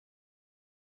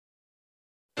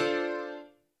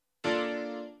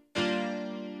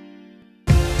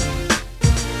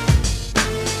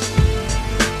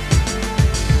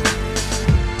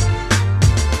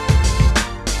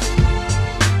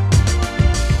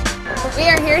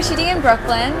We're shooting in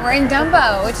Brooklyn. We're in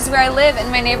DUMBO, which is where I live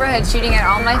in my neighborhood, shooting at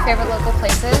all my favorite local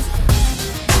places.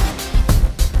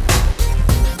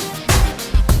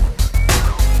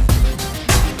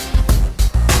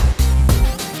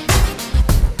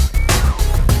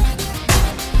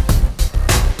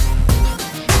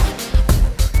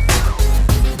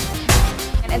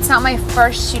 It's not my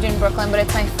first shoot in Brooklyn, but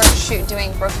it's my first shoot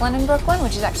doing Brooklyn in Brooklyn,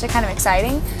 which is actually kind of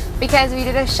exciting because we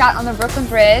did a shot on the Brooklyn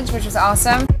Bridge, which was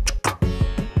awesome.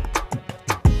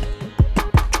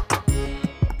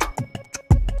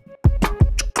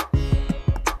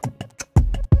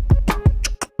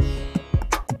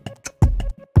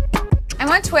 I'm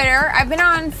on Twitter. I've been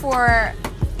on for,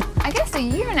 I guess, a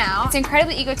year now. It's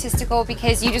incredibly egotistical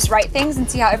because you just write things and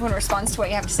see how everyone responds to what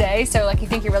you have to say. So like you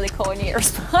think you're really cool when you get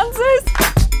responses.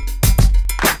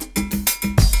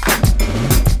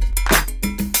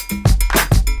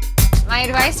 My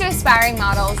advice to aspiring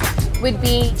models would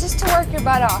be just to work your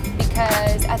butt off,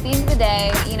 because at the end of the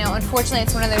day, you know, unfortunately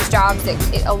it's one of those jobs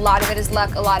that a lot of it is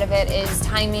luck, a lot of it is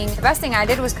timing. The best thing I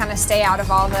did was kind of stay out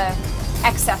of all the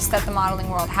excess that the modeling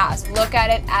world has. Look at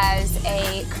it as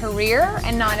a career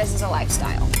and not as a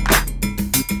lifestyle.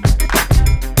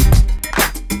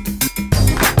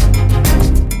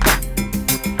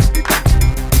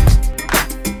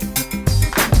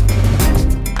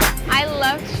 I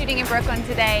loved shooting in Brooklyn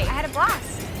today. I had a blast.